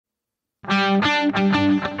Welcome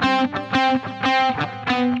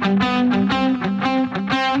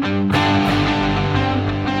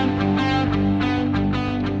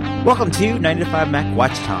to 9 to 5 Mac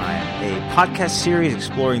Watch Time, a podcast series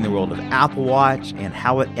exploring the world of Apple Watch and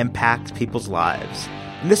how it impacts people's lives.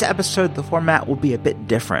 In this episode, the format will be a bit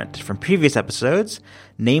different from previous episodes,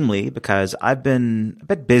 namely because I've been a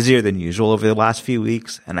bit busier than usual over the last few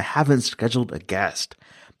weeks and I haven't scheduled a guest.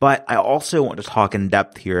 But I also want to talk in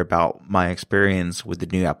depth here about my experience with the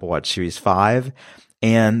new Apple Watch Series 5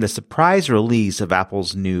 and the surprise release of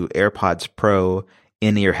Apple's new AirPods Pro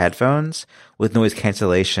in-ear headphones with noise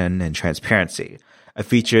cancellation and transparency, a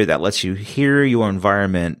feature that lets you hear your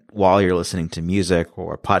environment while you're listening to music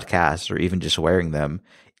or podcasts or even just wearing them,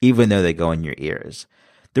 even though they go in your ears.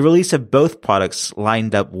 The release of both products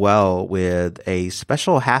lined up well with a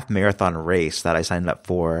special half marathon race that I signed up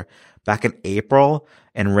for back in April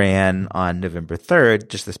and ran on November 3rd,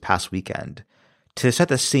 just this past weekend. To set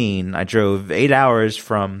the scene, I drove 8 hours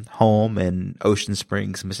from home in Ocean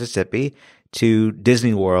Springs, Mississippi, to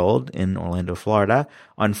Disney World in Orlando, Florida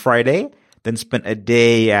on Friday, then spent a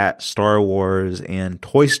day at Star Wars and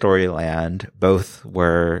Toy Story Land. Both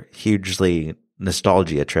were hugely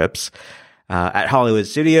nostalgia trips. At Hollywood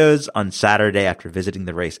Studios on Saturday after visiting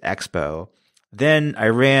the Race Expo. Then I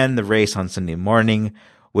ran the race on Sunday morning,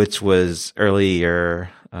 which was earlier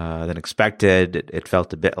than expected. It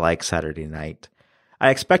felt a bit like Saturday night. I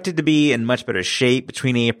expected to be in much better shape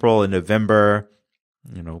between April and November,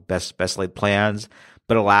 best laid plans,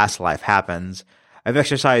 but alas, life happens. I've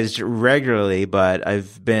exercised regularly, but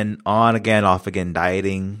I've been on again, off again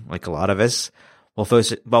dieting like a lot of us,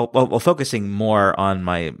 while focusing more on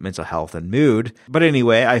my mental health and mood. But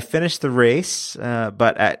anyway, I finished the race,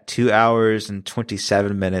 but at 2 hours and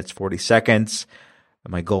 27 minutes, 40 seconds.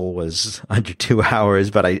 My goal was under 2 hours,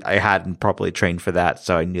 but I hadn't properly trained for that,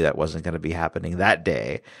 so I knew that wasn't going to be happening that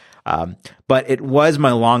day. But it was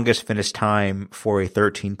my longest finish time for a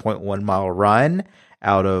 13.1 mile run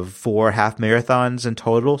out of 4 half marathons in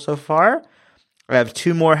total so far. I have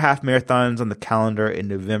 2 more half marathons on the calendar in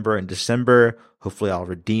November and December. Hopefully I'll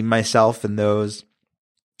redeem myself in those.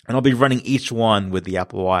 And I'll be running each one with the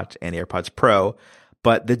Apple Watch and AirPods Pro.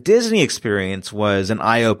 But the Disney experience was an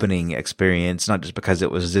eye-opening experience, not just because it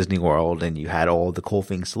was Disney World and you had all the cool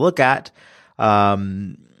things to look at,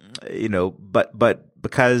 but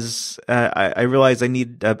because I realized I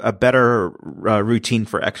need a better routine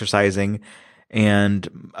for exercising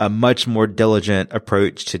and a much more diligent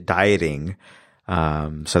approach to dieting,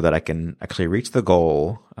 so that I can actually reach the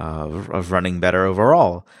goal of running better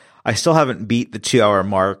overall. I still haven't beat the 2 hour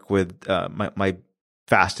mark with my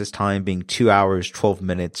fastest time being 2 hours, 12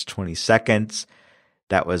 minutes, 20 seconds.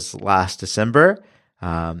 That was last December.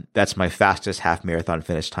 That's my fastest half marathon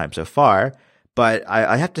finish time so far. But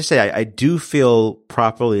I have to say, I do feel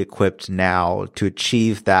properly equipped now to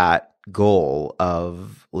achieve that goal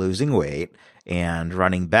of losing weight and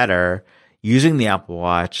running better using the Apple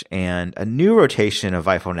Watch and a new rotation of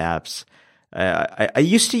iPhone apps. I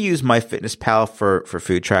used to use MyFitnessPal for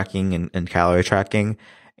food tracking and calorie tracking,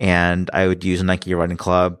 and I would use Nike Running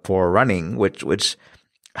Club for running, which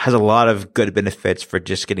has a lot of good benefits for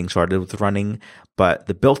just getting started with running. But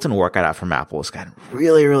the built-in workout app from Apple has gotten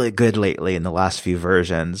really, really good lately in the last few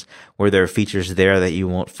versions, where there are features there that you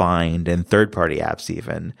won't find in third-party apps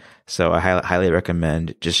even. So I highly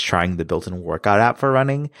recommend just trying the built-in workout app for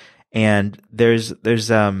running. And there's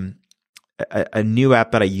a new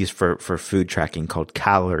app that I use for food tracking called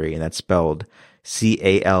Calorie, and that's spelled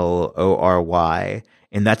Calory.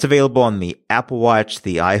 And that's available on the Apple Watch,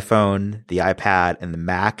 the iPhone, the iPad, and the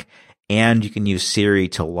Mac. And you can use Siri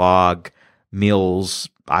to log meals,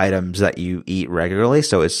 items that you eat regularly.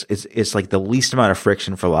 So it's like the least amount of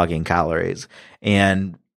friction for logging calories.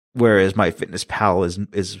 And whereas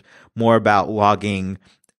MyFitnessPal is more about logging,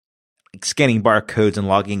 scanning barcodes and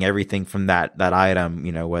logging everything from that item,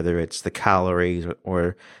 whether it's the calories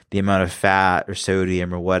or the amount of fat or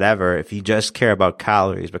sodium or whatever. If you just care about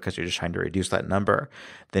calories because you're just trying to reduce that number,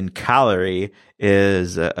 then Calorie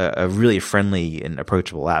is a really friendly and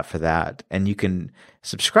approachable app for that. And you can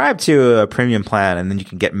subscribe to a premium plan and then you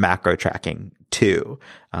can get macro tracking too.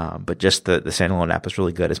 But just the standalone app is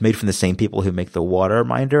really good. It's made from the same people who make the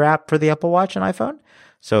Waterminder app for the Apple Watch and iPhone.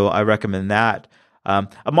 So I recommend that.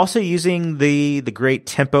 I'm also using the great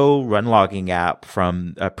Tempo run logging app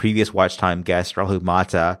from a previous Watch Time guest, Rahul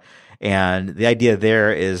Mata. And the idea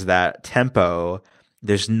there is that Tempo,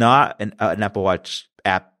 there's not an Apple Watch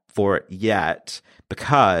app for it yet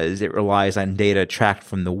because it relies on data tracked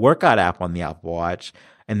from the workout app on the Apple Watch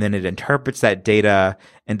and then it interprets that data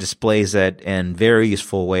and displays it in very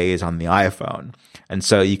useful ways on the iPhone. And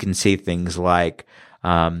so you can see things like,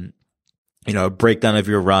 a breakdown of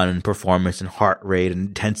your run and performance and heart rate and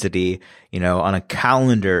intensity, on a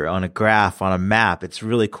calendar, on a graph, on a map. It's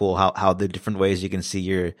really cool how the different ways you can see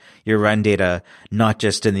your run data, not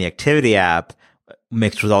just in the activity app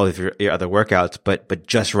mixed with all of your other workouts, but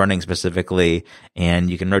just running specifically. And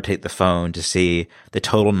you can rotate the phone to see the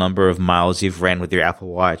total number of miles you've ran with your Apple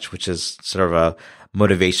Watch, which is sort of a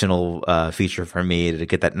motivational feature for me to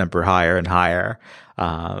get that number higher and higher.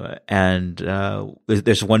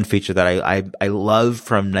 There's one feature that I love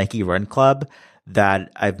from Nike Run Club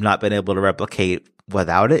that I've not been able to replicate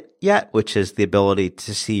without it yet, which is the ability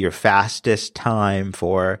to see your fastest time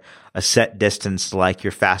for a set distance, like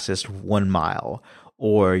your fastest 1 mile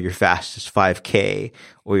or your fastest 5K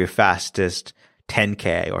or your fastest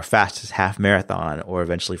 10K or fastest half marathon, or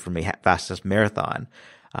eventually for me, fastest marathon.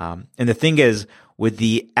 And the thing is, with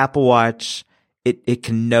the Apple Watch, it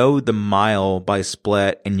can know the mile by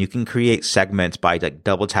split, and you can create segments by like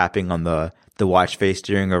double tapping on the watch face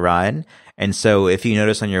during a run. And so if you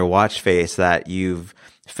notice on your watch face that you've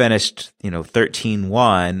finished,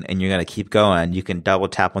 13:1 and you're going to keep going, you can double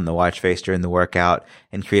tap on the watch face during the workout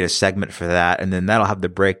and create a segment for that. And then that'll have the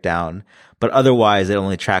breakdown. But otherwise, it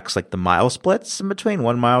only tracks like the mile splits in between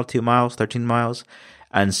 1 mile, 2 miles, 13 miles.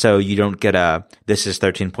 And so you don't get this is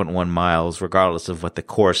 13.1 miles, regardless of what the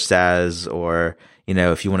course says, or,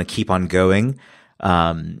 if you want to keep on going.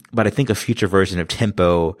 But I think a future version of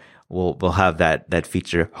Tempo will have that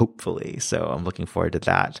feature, hopefully. So I'm looking forward to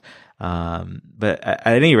that. But at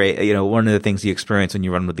any rate, one of the things you experience when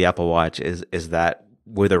you run with the Apple Watch is that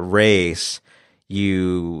with a race,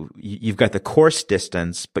 you've got the course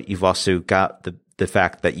distance, but you've also got the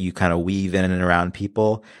fact that you kind of weave in and around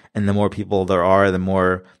people, and the more people there are, the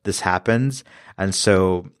more this happens. And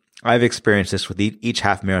so I've experienced this with each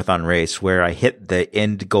half marathon race, where I hit the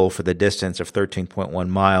end goal for the distance of 13.1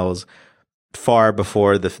 miles far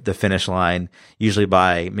before the finish line, usually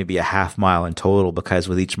by maybe a half mile in total, because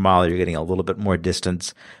with each mile you're getting a little bit more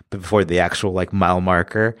distance before the actual like mile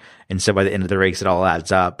marker. And so by the end of the race, it all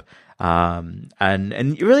adds up.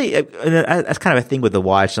 And really, that's kind of a thing with the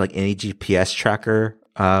watch, like any GPS tracker,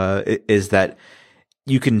 is that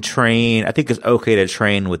you can train. I think it's okay to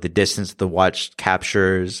train with the distance the watch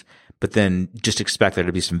captures, but then just expect there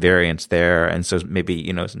to be some variance there. And so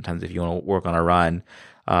maybe, sometimes if you want to work on a run,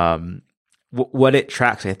 what it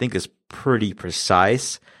tracks, I think, is pretty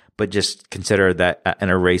precise, but just consider that in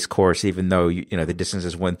a race course, even though, the distance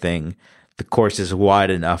is one thing, the course is wide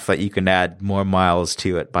enough that you can add more miles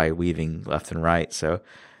to it by weaving left and right. So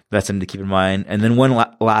that's something to keep in mind. And then one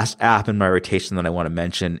last app in my rotation that I want to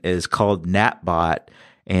mention is called Napbot.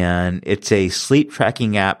 And it's a sleep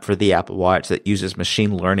tracking app for the Apple Watch that uses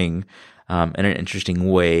machine learning in an interesting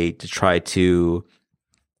way to try to,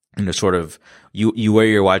 sort of, you wear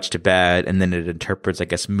your watch to bed, and then it interprets, I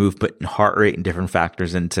guess, movement and heart rate and different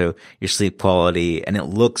factors into your sleep quality. And it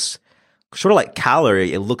looks sort of like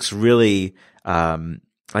Calorie. It looks really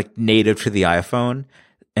like native to the iPhone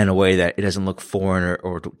in a way that it doesn't look foreign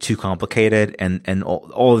or too complicated. And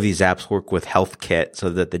all of these apps work with HealthKit, so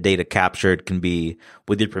that the data captured can be,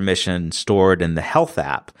 with your permission, stored in the Health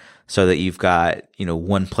app, so that you've got,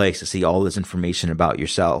 one place to see all this information about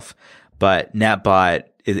yourself. But Napbot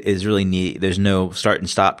is really neat. There's no start and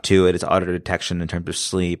stop to it. It's auto detection in terms of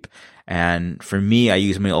sleep. And for me, I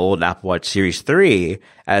use my old Apple Watch Series 3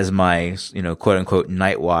 as my, quote unquote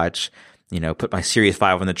night watch. Put my Series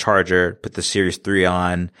 5 on the charger, put the Series 3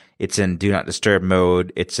 on. It's in do not disturb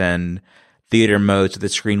mode. It's in theater mode, so the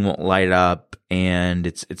screen won't light up, and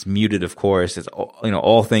it's muted, of course. It's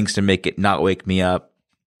all things to make it not wake me up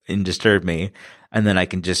and disturb me. And then I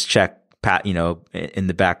can just check in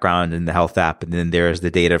the background in the Health app, and then there's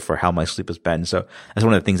the data for how my sleep has been. So that's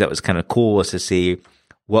one of the things that was kind of cool, was to see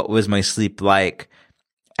what was my sleep like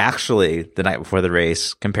actually the night before the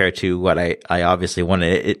race compared to what I obviously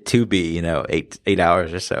wanted it to be, 8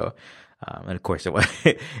 hours or so. And of course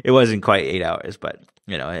it wasn't quite 8 hours, but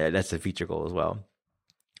that's a feature goal as well.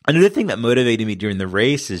 Another thing that motivated me during the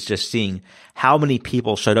race is just seeing how many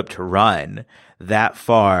people showed up to run that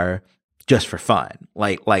far just for fun.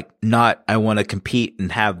 Like not, I want to compete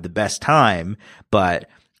and have the best time, but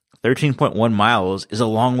 13.1 miles is a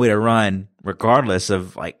long way to run, regardless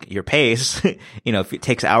of like your pace. If it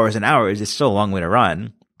takes hours and hours, it's still a long way to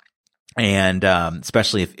run. And,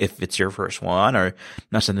 especially if it's your first one or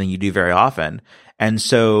not something you do very often. And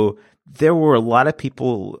so there were a lot of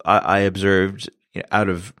people I observed, out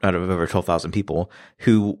of over 12,000 people,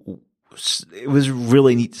 who it was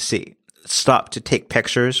really neat to see. stop to take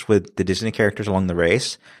pictures with the Disney characters along the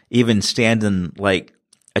race, even stand in like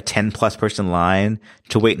a 10 plus person line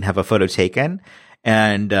to wait and have a photo taken.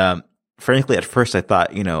 And, frankly, at first I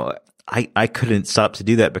thought, I couldn't stop to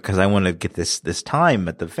do that because I want to get this time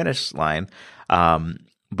at the finish line.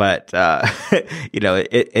 But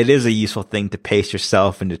it is a useful thing to pace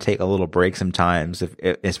yourself and to take a little break sometimes,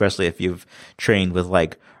 especially if you've trained with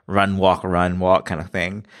like run, walk kind of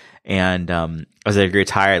thing. And, as I grew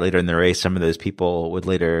tired later in the race, some of those people would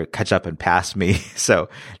later catch up and pass me. So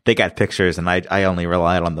they got pictures, and I only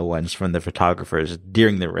relied on the ones from the photographers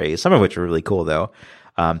during the race, some of which were really cool though.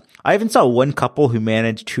 I even saw one couple who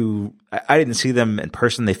managed to, I didn't see them in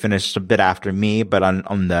person. They finished a bit after me, but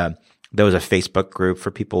there was a Facebook group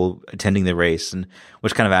for people attending the race, and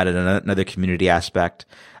which kind of added another community aspect.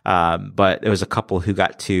 But there was a couple who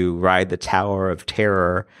got to ride the Tower of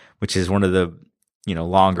Terror, which is one of the,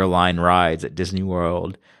 longer line rides at Disney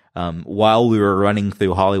World, while we were running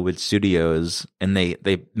through Hollywood Studios, and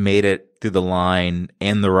they made it through the line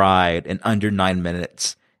and the ride in under 9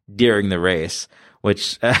 minutes during the race,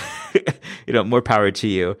 which, more power to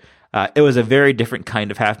you. It was a very different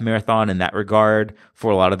kind of half marathon in that regard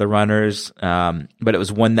for a lot of the runners. But it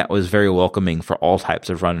was one that was very welcoming for all types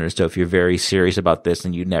of runners. So if you're very serious about this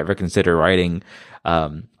and you never consider riding,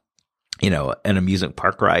 an amusement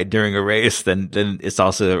park ride during a race, then it's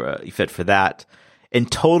also fit for that. In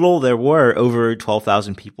total, there were over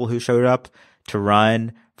 12,000 people who showed up to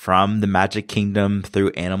run from the Magic Kingdom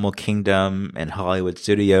through Animal Kingdom and Hollywood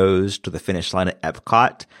Studios to the finish line at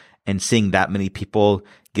Epcot. And seeing that many people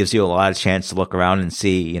gives you a lot of chance to look around and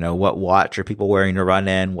see, what watch are people wearing to run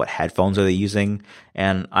in, what headphones are they using.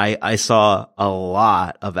 And I saw a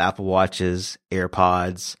lot of Apple Watches,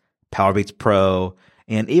 AirPods, Powerbeats Pro,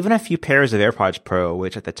 and even a few pairs of AirPods Pro,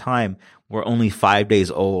 which at the time were only 5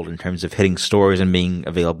 days old in terms of hitting stores and being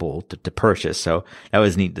available to purchase. So that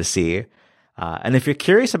was neat to see. And if you're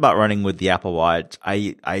curious about running with the Apple Watch,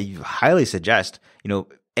 I highly suggest,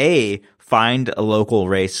 find a local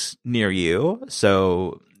race near you.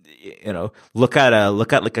 So, look at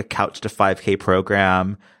like a Couch to 5K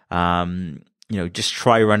program. Just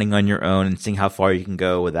try running on your own and seeing how far you can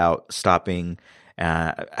go without stopping.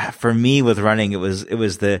 For me with running, it was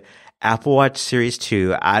the Apple Watch Series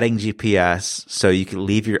 2 adding GPS so you could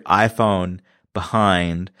leave your iPhone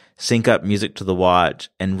behind, sync up music to the watch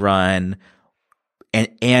and run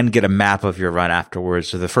and get a map of your run afterwards.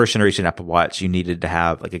 So the first generation Apple Watch, you needed to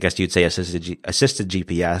have, like, I guess you'd say assisted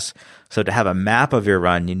GPS. So to have a map of your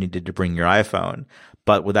run, you needed to bring your iPhone.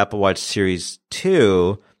 But with Apple Watch Series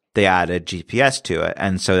 2, they added GPS to it.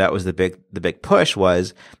 And so that was the big push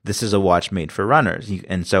was this is a watch made for runners.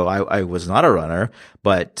 And so I was not a runner,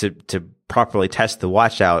 but to properly test the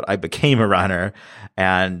watch out, I became a runner.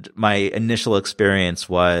 And my initial experience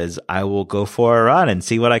was I will go for a run and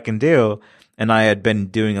see what I can do. And I had been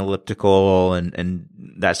doing elliptical and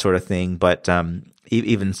that sort of thing. But,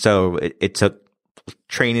 even so, it took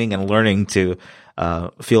training and learning to,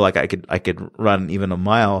 feel like I could run even a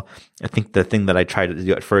mile. I think the thing that I tried to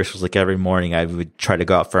do at first was like every morning I would try to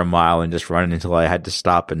go out for a mile and just run until I had to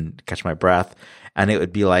stop and catch my breath. And it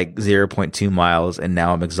would be like 0.2 miles. And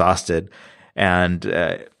now I'm exhausted. And,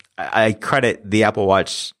 I credit the Apple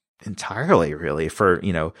Watch entirely really for,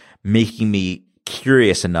 making me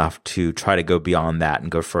curious enough to try to go beyond that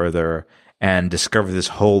and go further and discover this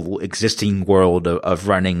whole existing world of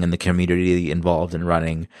running and the community involved in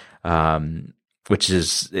running. Which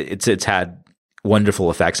is, it's had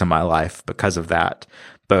wonderful effects on my life because of that,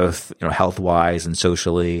 both, health wise and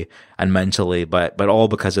socially and mentally, but all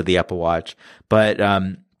because of the Apple Watch. But,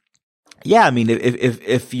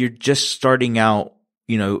 if you're just starting out,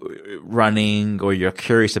 running or you're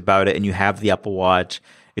curious about it and you have the Apple Watch,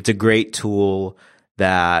 it's a great tool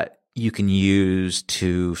that you can use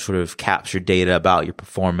to sort of capture data about your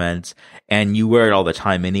performance. And you wear it all the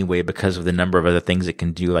time anyway because of the number of other things it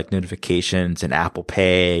can do, like notifications and Apple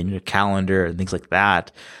Pay and your calendar and things like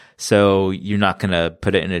that. So you're not going to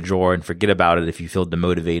put it in a drawer and forget about it if you feel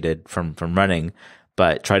demotivated from running.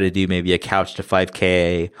 But try to do maybe a Couch to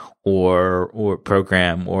 5K or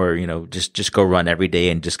program or, just go run every day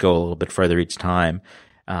and just go a little bit further each time.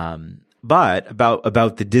 But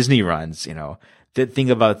about the Disney runs, the thing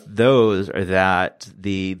about those are that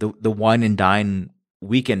the Wine and Dine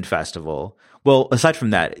weekend festival. Well, aside from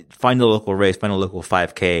that, find a local race, find a local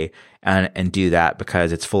 5K and do that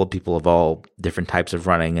because it's full of people of all different types of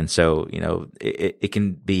running. And so, it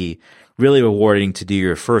can be really rewarding to do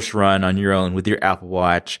your first run on your own with your Apple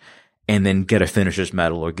Watch and then get a finisher's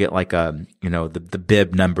medal or get like the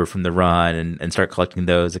bib number from the run and start collecting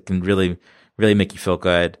those. It can really, really make you feel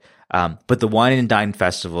good. But the Wine and Dine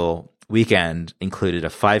Festival weekend included a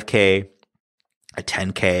 5K, a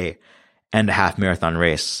 10K, and a half marathon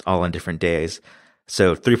race, all on different days.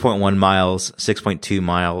 So 3.1 miles, 6.2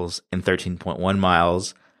 miles, and 13.1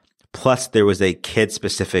 miles. Plus, there was a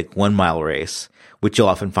kid-specific 1 mile race, which you'll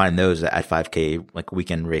often find those at 5K, like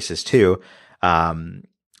weekend races too. And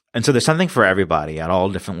so there's something for everybody at all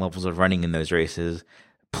different levels of running in those races.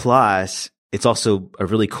 Plus, it's also a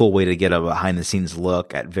really cool way to get a behind-the-scenes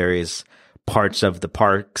look at various parts of the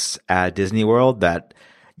parks at Disney World that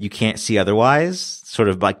you can't see otherwise, sort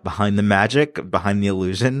of like behind the magic, behind the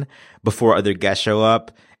illusion, before other guests show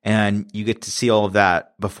up. And you get to see all of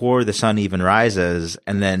that before the sun even rises.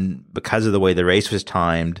 And then because of the way the race was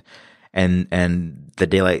timed and the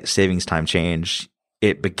daylight savings time change,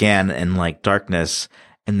 it began in like darkness.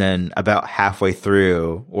 And then about halfway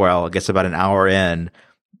through, well, I guess about an hour in,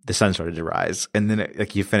 the sun started to rise. And then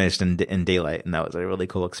you finished in daylight. And that was a really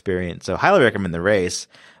cool experience. So highly recommend the race.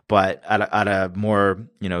 But at a more,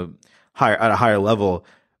 higher level,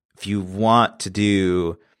 if you want to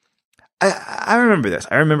do, I remember this.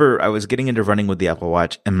 I remember I was getting into running with the Apple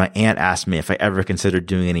Watch, and my aunt asked me if I ever considered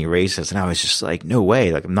doing any races, and I was just like, no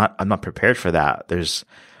way. Like I'm not prepared for that.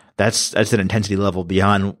 That's an intensity level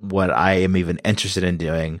beyond what I am even interested in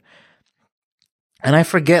doing. And I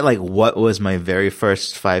forget like what was my very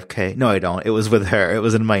first 5K. No, I don't. It was with her. It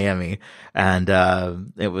was in Miami, and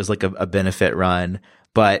it was like a benefit run.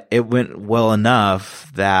 But it went well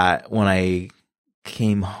enough that when I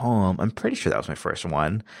came home, I'm pretty sure that was my first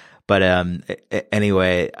one. But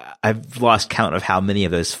anyway, I've lost count of how many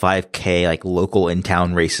of those 5K like local in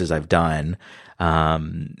town races I've done.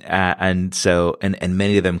 And so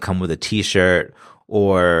many of them come with a t-shirt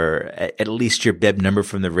or at least your bib number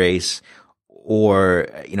from the race. Or,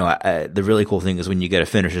 the really cool thing is when you get a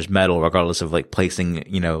finisher's medal, regardless of like placing,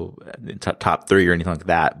 top 3 or anything like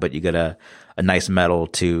that, but you get a nice medal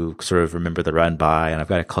to sort of remember the run by. And I've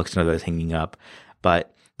got a collection of those hanging up.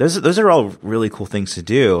 But those are all really cool things to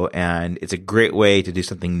do. And it's a great way to do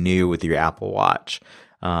something new with your Apple Watch.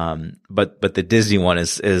 But the Disney one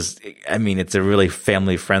is, it's a really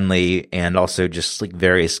family friendly and also just like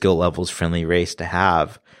various skill levels friendly race to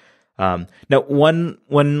have. Now one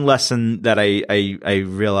lesson that I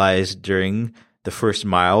realized during the first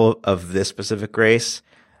mile of this specific race,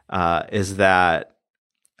 is that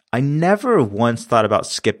I never once thought about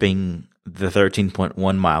skipping the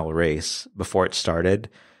 13.1 mile race before it started,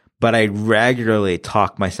 but I regularly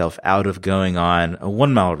talk myself out of going on a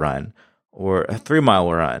 1 mile run or a 3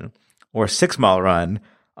 mile run or a 6 mile run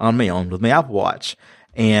on my own with my Apple Watch.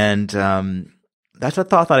 And, that's a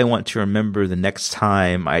thought that I want to remember the next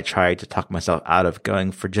time I try to talk myself out of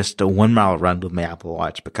going for just a 1 mile run with my Apple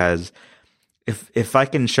Watch, because if I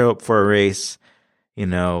can show up for a race,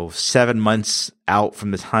 7 months out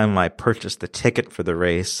from the time I purchased the ticket for the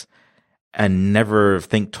race and never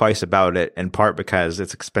think twice about it, in part because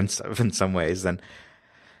it's expensive in some ways, then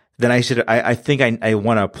I think I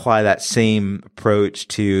want to apply that same approach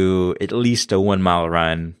to at least a 1 mile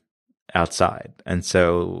run outside. And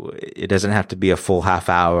so it doesn't have to be a full half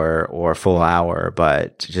hour or a full hour,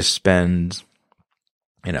 but to just spend,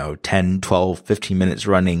 10, 12, 15 minutes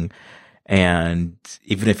running. And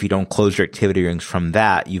even if you don't close your activity rings from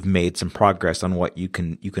that, you've made some progress on what you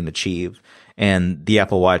can achieve. And the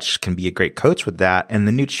Apple Watch can be a great coach with that. And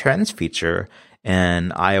the new Trends feature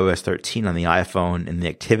in iOS 13 on the iPhone in the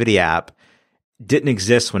Activity app didn't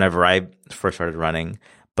exist whenever I first started running.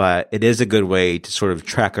 But it is a good way to sort of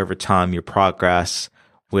track over time your progress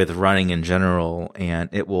with running in general, and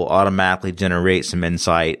it will automatically generate some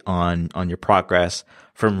insight on your progress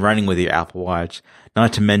from running with your Apple Watch.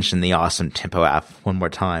 Not to mention the awesome Tempo app one more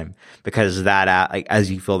time, because that app, like, as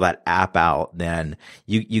you fill that app out, then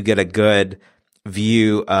you get a good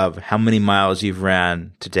view of how many miles you've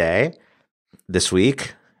ran today, this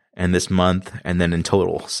week, and this month, and then in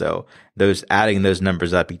total. So adding those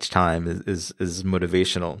numbers up each time is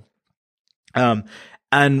motivational.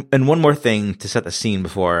 And one more thing to set the scene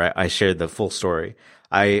before I share the full story.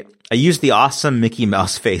 I used the awesome Mickey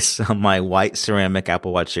Mouse face on my white ceramic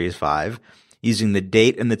Apple Watch Series 5, using the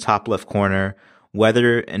date in the top left corner,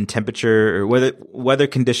 weather and temperature, or weather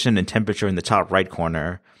condition and temperature in the top right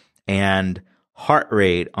corner, and heart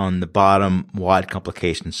rate on the bottom wide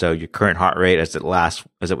complication. So your current heart rate as it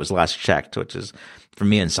was last checked, which is for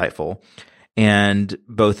me insightful. And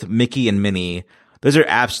both Mickey and Minnie, those are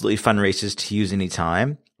absolutely fun races to use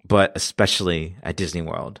anytime, but especially at Disney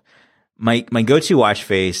World. My go-to watch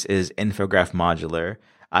face is Infograph Modular.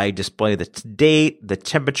 I display the date, the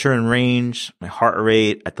temperature and range, my heart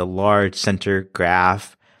rate at the large center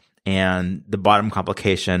graph, and the bottom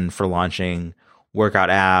complication for launching workout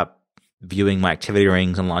app, viewing my activity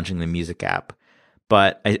rings and launching the music app.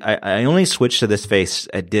 But I only switched to this face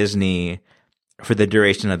at Disney for the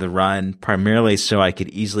duration of the run, primarily so I could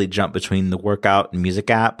easily jump between the workout and music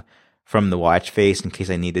app from the watch face in case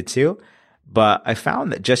I needed to. But I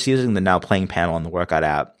found that just using the Now Playing panel on the workout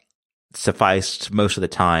app sufficed most of the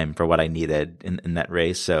time for what I needed in that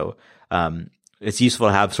race. So it's useful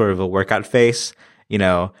to have sort of a workout face,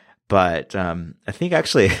 but I think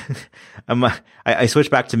actually I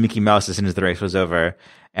switched back to Mickey Mouse as soon as the race was over,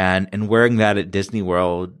 and wearing that at Disney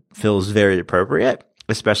World feels very appropriate,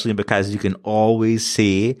 especially because you can always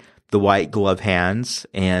see the white glove hands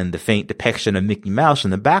and the faint depiction of Mickey Mouse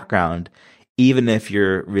in the background, even if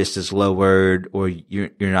your wrist is lowered or you're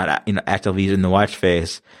not actively using the watch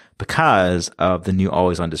face because of the new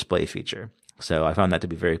always on display feature. So I found that to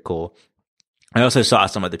be very cool. I also saw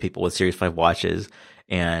some other people with Series 5 watches,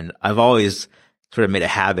 and I've always sort of made a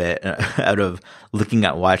habit out of looking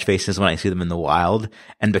at watch faces when I see them in the wild.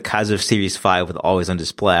 And because of Series 5 with always on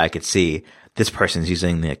display, I could see this person's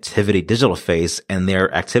using the activity digital face and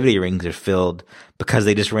their activity rings are filled because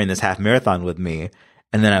they just ran this half marathon with me.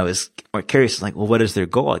 And then I was curious, like, well, what is their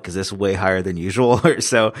goal? Like, is this way higher than usual?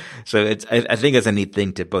 So I think it's a neat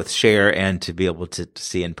thing to both share and to be able to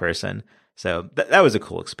see in person. So that was a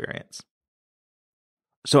cool experience.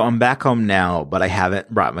 So I'm back home now, but I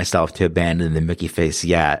haven't brought myself to abandon the Mickey face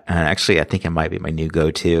yet. And actually, I think it might be my new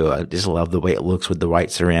go-to. I just love the way it looks with the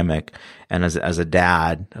white ceramic. And as a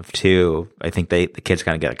dad of two, I think the kids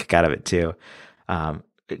kind of get a kick out of it too.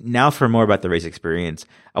 Now for more about the race experience,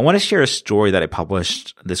 I want to share a story that I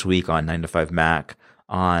published this week on 9 to 5 Mac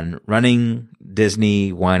on running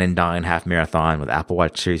Disney Wine and Dine Half Marathon with Apple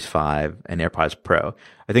Watch Series 5 and AirPods Pro.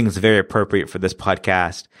 I think it's very appropriate for this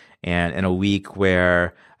podcast. And in a week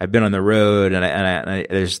where I've been on the road and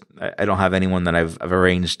I don't have anyone that I've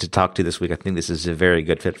arranged to talk to this week, I think this is a very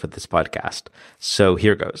good fit for this podcast. So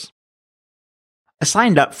here goes. I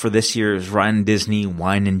signed up for this year's Run Disney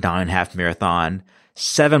Wine and Dine Half Marathon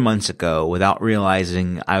 7 months ago without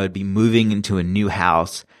realizing I would be moving into a new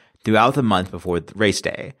house throughout the month before the race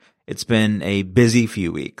day. It's been a busy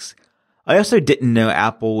few weeks. I also didn't know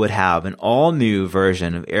Apple would have an all-new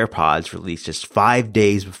version of AirPods released just 5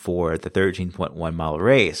 days before the 13.1-mile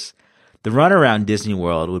race. The run around Disney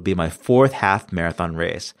World would be my fourth half marathon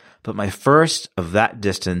race, but my first of that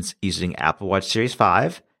distance using Apple Watch Series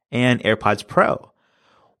 5 and AirPods Pro.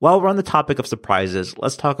 While we're on the topic of surprises,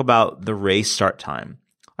 let's talk about the race start time.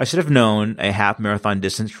 I should have known a half marathon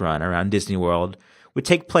distance run around Disney World would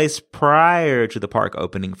take place prior to the park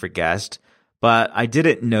opening for guests, but I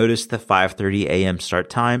didn't notice the 5:30 a.m. start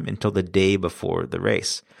time until the day before the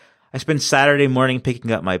race. I spent Saturday morning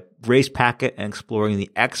picking up my race packet and exploring the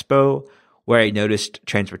expo, where I noticed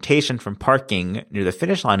transportation from parking near the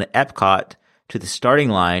finish line at Epcot to the starting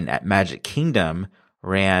line at Magic Kingdom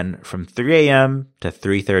ran from 3 a.m. to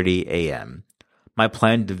 3:30 a.m. My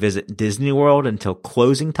plan to visit Disney World until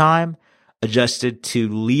closing time adjusted to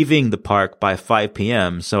leaving the park by 5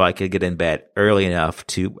 p.m. so I could get in bed early enough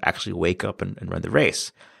to actually wake up and run the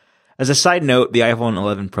race. As a side note, the iPhone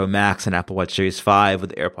 11 Pro Max and Apple Watch Series 5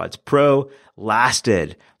 with AirPods Pro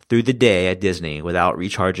lasted through the day at Disney without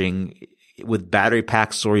recharging with battery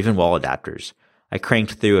packs or even wall adapters. I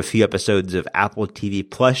cranked through a few episodes of Apple TV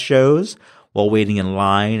Plus shows while waiting in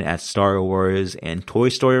line at Star Wars and Toy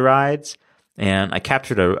Story rides, and I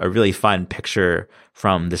captured a really fun picture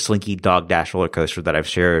from the Slinky Dog Dash roller coaster that I've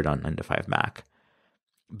shared on 9 to 5 Mac.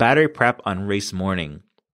 Battery prep on race morning.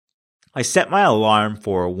 I set my alarm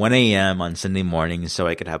for 1 a.m. on Sunday morning so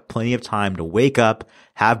I could have plenty of time to wake up,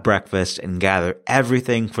 have breakfast, and gather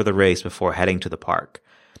everything for the race before heading to the park.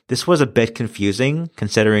 This was a bit confusing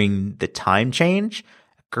considering the time change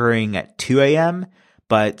occurring at 2 a.m.,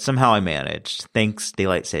 but somehow I managed, thanks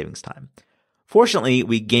daylight savings time. Fortunately,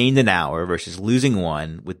 we gained an hour versus losing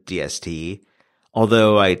one with DST,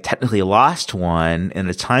 although I technically lost one in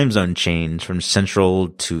a time zone change from Central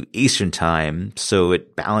to Eastern time, so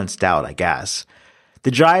it balanced out, I guess.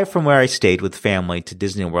 The drive from where I stayed with family to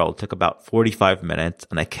Disney World took about 45 minutes,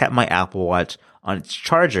 and I kept my Apple Watch on its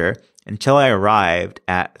charger until I arrived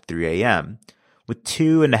at 3 a.m. With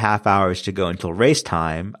 2.5 hours to go until race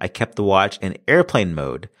time, I kept the watch in airplane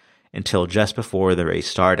mode until just before the race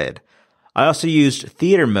started. I also used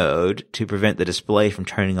theater mode to prevent the display from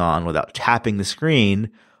turning on without tapping the screen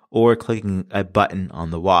or clicking a button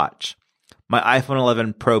on the watch. My iPhone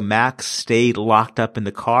 11 Pro Max stayed locked up in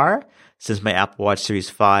the car since my Apple Watch Series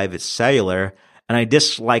 5 is cellular, and I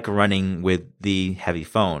dislike running with the heavy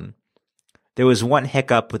phone. There was one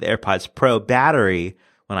hiccup with AirPods Pro battery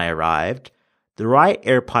when I arrived. The right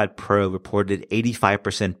AirPod Pro reported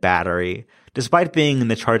 85% battery, despite being in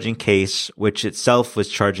the charging case, which itself was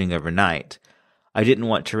charging overnight. I didn't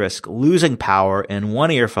want to risk losing power in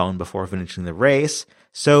one earphone before finishing the race,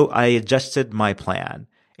 so I adjusted my plan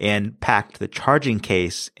and packed the charging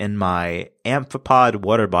case in my Amphipod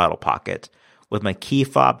water bottle pocket with my key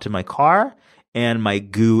fob to my car and my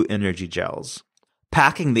GU energy gels.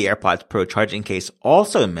 Packing the AirPods Pro charging case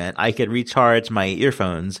also meant I could recharge my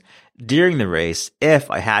earphones during the race if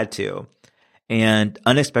I had to. And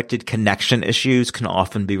unexpected connection issues can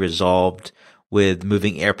often be resolved with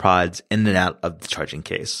moving AirPods in and out of the charging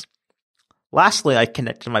case. Lastly, I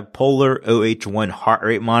connected my Polar OH1 heart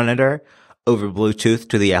rate monitor over Bluetooth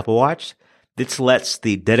to the Apple Watch. This lets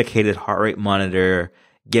the dedicated heart rate monitor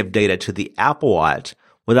give data to the Apple Watch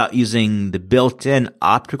without using the built-in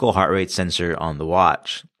optical heart rate sensor on the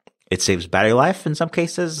watch. It saves battery life in some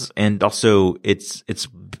cases, and also it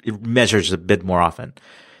measures a bit more often.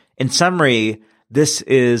 In summary, this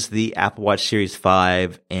is the Apple Watch Series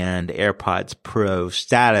 5 and AirPods Pro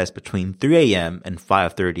status between 3 a.m. and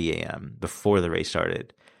 5:30 a.m. before the race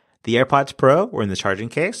started. The AirPods Pro were in the charging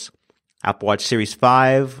case. Apple Watch Series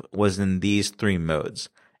 5 was in these three modes: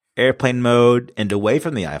 airplane mode and away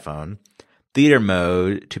from the iPhone, theater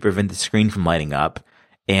mode to prevent the screen from lighting up,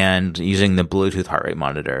 and using the Bluetooth heart rate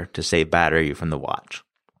monitor to save battery from the watch.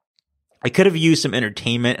 I could have used some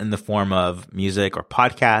entertainment in the form of music or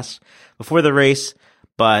podcasts before the race,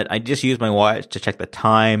 but I just used my watch to check the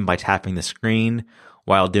time by tapping the screen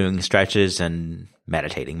while doing stretches and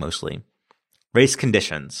meditating mostly. Race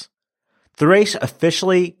conditions. The race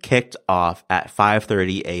officially kicked off at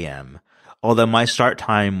 5:30 a.m., although my start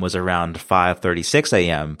time was around 5:36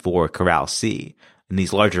 a.m. for Corral C. In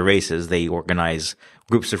these larger races, they organize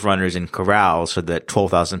groups of runners in corrals so that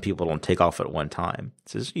 12,000 people don't take off at one time.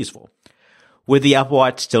 This is useful. With the Apple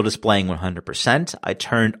Watch still displaying 100%, I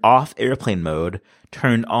turned off airplane mode,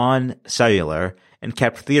 turned on cellular, and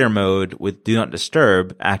kept theater mode with Do Not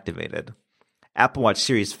Disturb activated. Apple Watch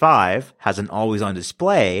Series 5 has an always-on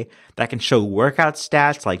display that can show workout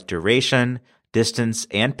stats like duration, distance,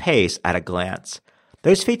 and pace at a glance.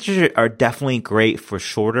 Those features are definitely great for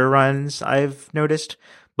shorter runs, I've noticed,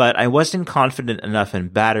 but I wasn't confident enough in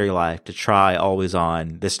battery life to try always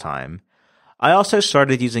on this time. I also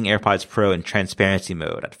started using AirPods Pro in transparency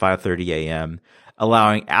mode at 5:30 a.m.,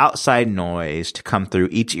 allowing outside noise to come through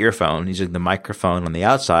each earphone using the microphone on the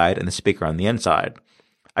outside and the speaker on the inside.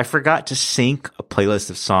 I forgot to sync a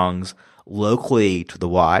playlist of songs locally to the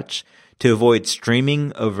watch to avoid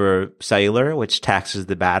streaming over cellular, which taxes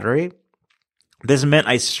the battery. This meant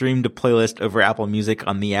I streamed a playlist over Apple Music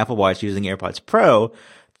on the Apple Watch using AirPods Pro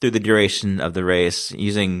through the duration of the race,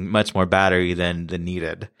 using much more battery than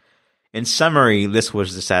needed. In summary, this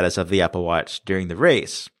was the status of the Apple Watch during the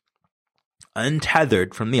race.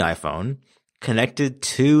 Untethered from the iPhone, connected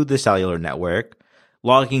to the cellular network,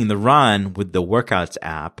 logging the run with the Workouts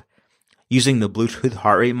app, using the Bluetooth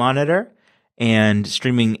heart rate monitor, and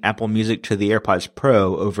streaming Apple Music to the AirPods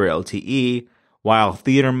Pro over LTE, while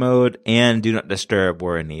theater mode and Do Not Disturb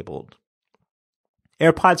were enabled.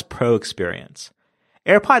 AirPods Pro experience.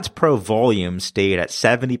 AirPods Pro volume stayed at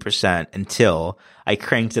 70% until I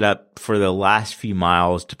cranked it up for the last few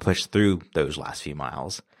miles to push through those last few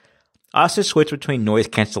miles. I also switched between noise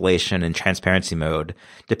cancellation and transparency mode,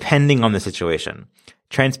 depending on the situation.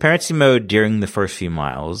 Transparency mode during the first few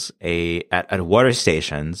miles, at water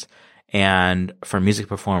stations, and for music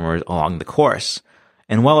performers along the course.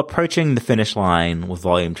 And while approaching the finish line with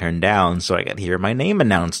volume turned down so I could hear my name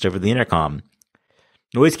announced over the intercom.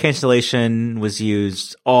 Noise cancellation was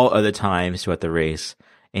used all other times throughout the race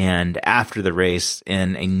and after the race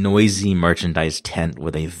in a noisy merchandise tent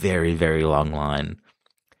with a very, very long line.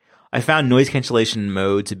 I found noise cancellation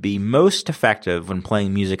mode to be most effective when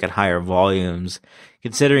playing music at higher volumes,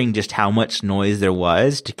 considering just how much noise there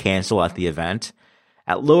was to cancel at the event.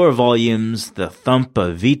 At lower volumes, the thump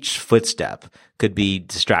of each footstep could be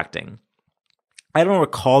distracting. I don't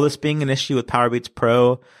recall this being an issue with Powerbeats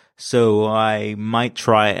Pro, so I might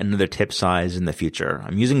try another tip size in the future.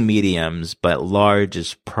 I'm using mediums, but large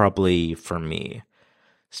is probably for me.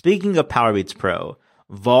 Speaking of Powerbeats Pro,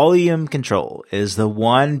 volume control is the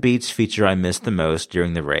one Beats feature I missed the most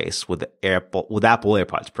during the race with Apple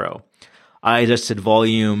AirPods Pro. I adjusted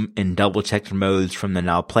volume in double-checked modes from the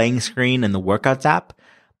Now Playing screen in the Workouts app,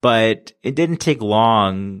 but it didn't take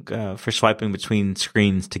long for swiping between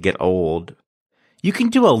screens to get old. You can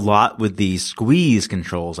do a lot with these squeeze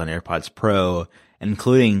controls on AirPods Pro,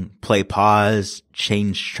 including play pause,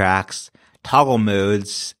 change tracks, toggle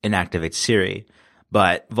modes, and activate Siri.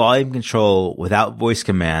 But volume control without voice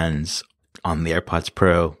commands on the AirPods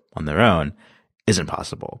Pro on their own isn't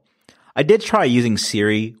possible. I did try using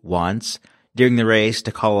Siri once during the race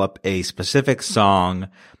to call up a specific song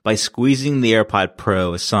by squeezing the AirPod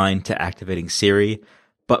Pro assigned to activating Siri,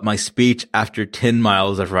 but my speech after 10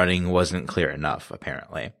 miles of running wasn't clear enough,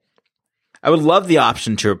 apparently. I would love the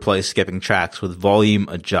option to replace skipping tracks with volume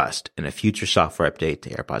adjust in a future software update to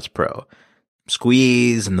AirPods Pro.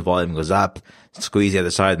 Squeeze and the volume goes up, squeeze the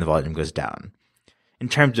other side and the volume goes down. In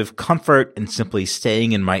terms of comfort and simply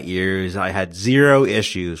staying in my ears, I had zero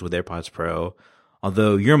issues with AirPods Pro,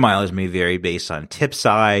 although your mileage may vary based on tip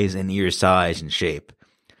size and ear size and shape.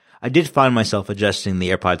 I did find myself adjusting the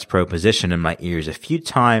AirPods Pro position in my ears a few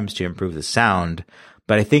times to improve the sound,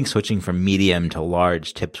 but I think switching from medium to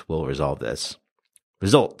large tips will resolve this.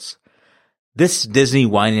 Results. This Disney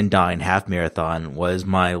Wine and Dine half marathon was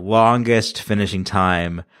my longest finishing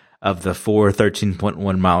time of the 4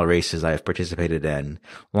 13.1 mile races I have participated in.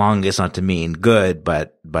 Longest not to mean good,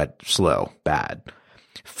 but slow, bad.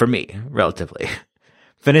 For me, relatively.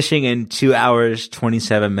 Finishing in 2 hours,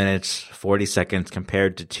 27 minutes, 40 seconds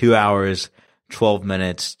compared to 2 hours, 12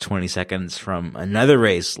 minutes, 20 seconds from another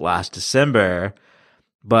race last December.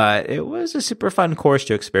 But it was a super fun course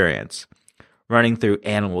to experience. Running through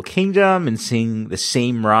Animal Kingdom and seeing the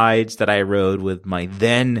same rides that I rode with my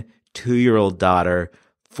then 2-year-old daughter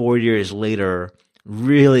 4 years later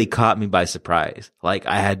really caught me by surprise. Like,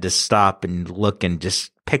 I had to stop and look and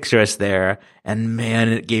just picture us there, and man,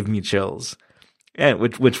 it gave me chills. And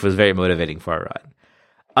which was very motivating for our run.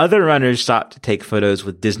 Other runners stopped to take photos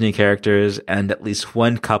with Disney characters, and at least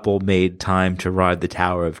one couple made time to ride the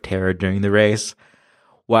Tower of Terror during the race.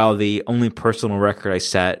 While the only personal record I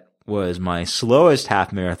set was my slowest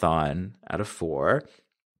half marathon out of 4,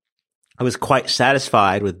 I was quite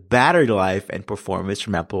satisfied with battery life and performance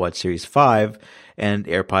from Apple Watch Series 5 and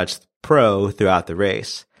AirPods Pro throughout the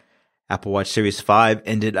race. Apple Watch Series 5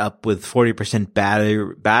 ended up with 40%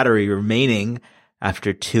 battery remaining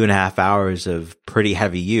after 2.5 hours of pretty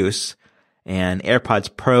heavy use, and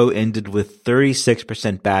AirPods Pro ended with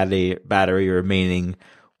 36% battery remaining,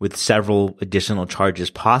 with several additional charges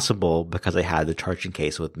possible because I had the charging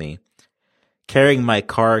case with me. Carrying my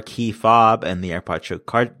car key fob and the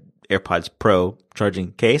AirPods Pro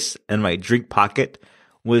charging case in my drink pocket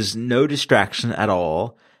was no distraction at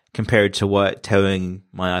all compared to what towing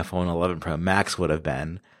my iPhone 11 Pro Max would have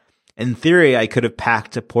been. In theory, I could have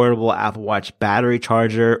packed a portable Apple Watch battery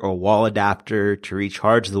charger or wall adapter to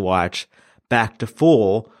recharge the watch back to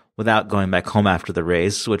full without going back home after the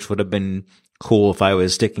race, which would have been cool if I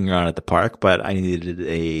was sticking around at the park, but I needed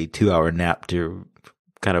a 2-hour nap to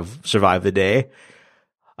kind of survive the day.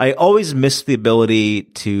 I always miss the ability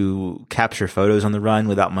to capture photos on the run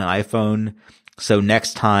without my iPhone, so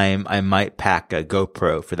next time I might pack a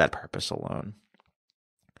GoPro for that purpose alone.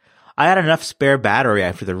 I had enough spare battery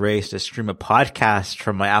after the race to stream a podcast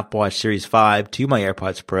from my Apple Watch Series 5 to my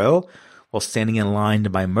AirPods Pro while standing in line to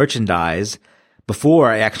buy merchandise before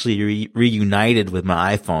I actually reunited with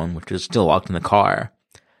my iPhone, which was still locked in the car.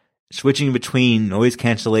 Switching between noise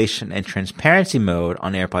cancellation and transparency mode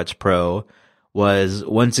on AirPods Pro was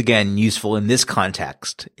once again useful in this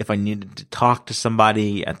context. If I needed to talk to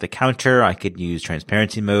somebody at the counter, I could use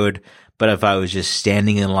transparency mode. But if I was just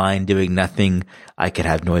standing in line doing nothing, I could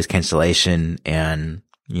have noise cancellation and,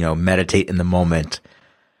 meditate in the moment.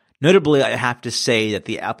 Notably, I have to say that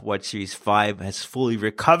the Apple Watch Series 5 has fully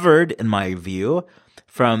recovered, in my view,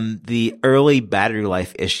 from the early battery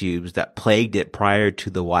life issues that plagued it prior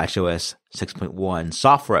to the watchOS 6.1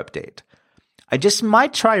 software update. I just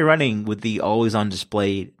might try running with the always-on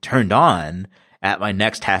display turned on at my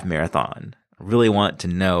next half marathon. I really want to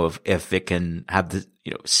know if it can have the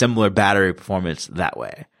similar battery performance that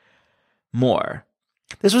way. More.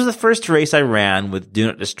 This was the first race I ran with Do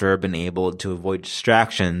Not Disturb enabled to avoid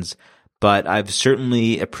distractions, but I've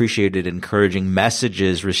certainly appreciated encouraging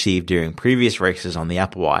messages received during previous races on the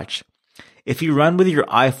Apple Watch. If you run with your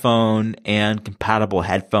iPhone and compatible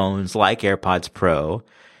headphones like AirPods Pro,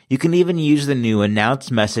 you can even use the new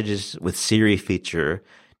Announce Messages with Siri feature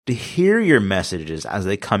to hear your messages as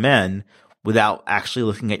they come in without actually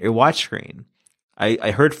looking at your watch screen.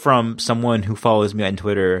 I heard from someone who follows me on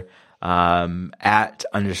Twitter, @_Franksy_,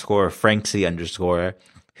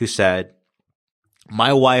 who said,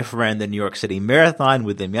 my wife ran the New York City Marathon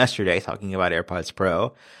with them yesterday, talking about AirPods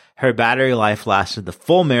Pro. Her battery life lasted the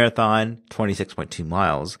full marathon, 26.2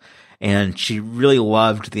 miles, and she really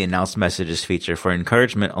loved the Announce Messages feature for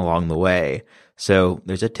encouragement along the way. So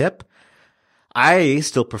there's a tip. I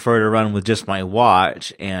still prefer to run with just my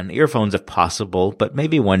watch and earphones if possible, but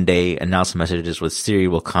maybe one day Announce Messages with Siri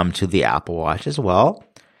will come to the Apple Watch as well.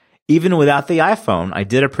 Even without the iPhone, I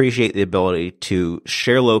did appreciate the ability to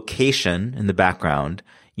share location in the background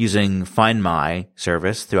using Find My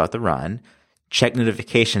service throughout the run, check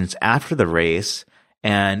notifications after the race,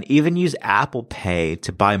 and even use Apple Pay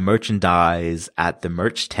to buy merchandise at the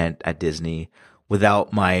merch tent at Disney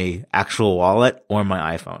without my actual wallet or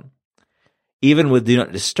my iPhone. Even with Do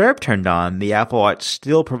Not Disturb turned on, the Apple Watch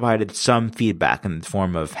still provided some feedback in the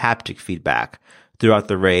form of haptic feedback throughout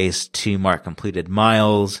the race to mark completed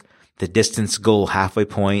miles, the distance goal halfway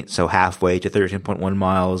point, so halfway to 13.1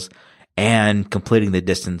 miles, and completing the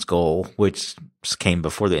distance goal, which came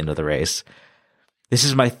before the end of the race. This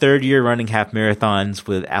is my third year running half marathons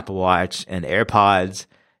with Apple Watch and AirPods,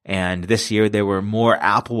 and this year there were more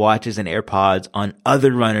Apple Watches and AirPods on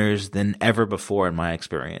other runners than ever before in my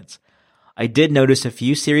experience. I did notice a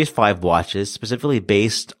few Series 5 watches, specifically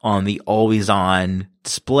based on the always-on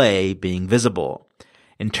display being visible.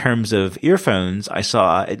 In terms of earphones, I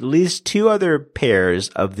saw at least 2 other pairs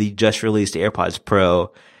of the just-released AirPods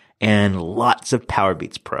Pro and lots of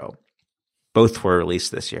Powerbeats Pro. Both were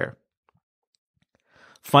released this year.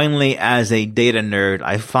 Finally, as a data nerd,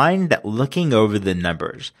 I find that looking over the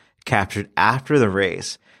numbers captured after the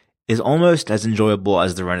race is almost as enjoyable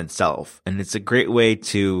as the run itself, and it's a great way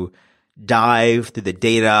to dive through the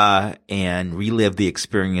data and relive the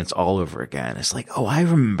experience all over again. It's like, oh, I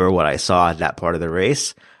remember what I saw at that part of the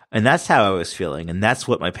race, and that's how I was feeling, and that's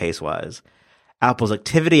what my pace was. Apple's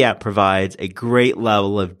Activity app provides a great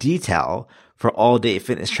level of detail for all-day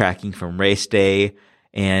fitness tracking from race day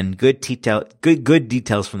and good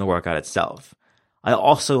details from the workout itself. I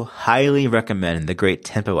also highly recommend the great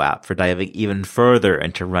Tempo app for diving even further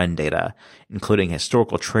into run data, including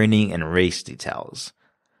historical training and race details.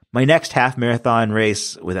 My next half marathon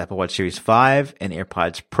race with Apple Watch Series 5 and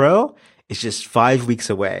AirPods Pro is just 5 weeks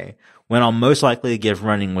away, when I'll most likely give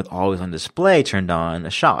running with always on display turned on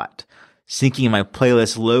a shot. Syncing my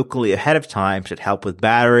playlist locally ahead of time should help with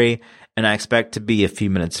battery, and I expect to be a few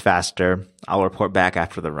minutes faster. I'll report back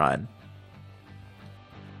after the run.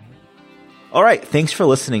 All right, thanks for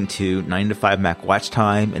listening to 9 to 5 Mac Watch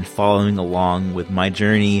Time and following along with my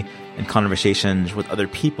journey and conversations with other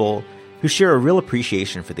people who share a real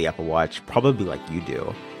appreciation for the Apple Watch, probably like you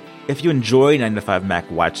do. If you enjoy 9 to 5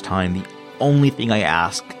 Mac Watch Time, the only thing I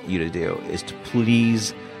ask you to do is to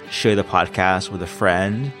please share the podcast with a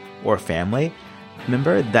friend or family.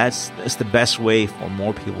 Remember, that's the best way for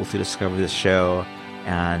more people to discover this show.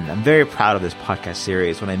 And I'm very proud of this podcast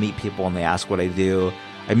series. When I meet people and they ask what I do,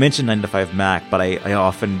 I mention 9 to 5 Mac, but I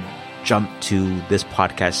often jump to this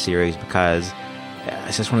podcast series because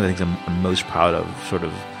it's just one of the things I'm most proud of.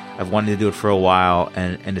 I've wanted to do it for a while,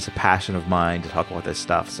 and it's a passion of mine to talk about this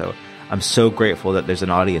stuff. So I'm so grateful that there's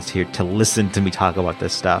an audience here to listen to me talk about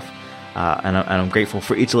this stuff. And I'm grateful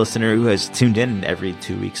for each listener who has tuned in every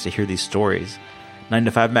 2 weeks to hear these stories. 9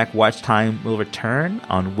 to 5 Mac Watch Time will return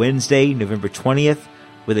on Wednesday, November 20th,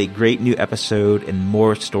 with a great new episode and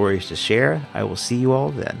more stories to share. I will see you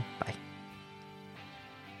all then.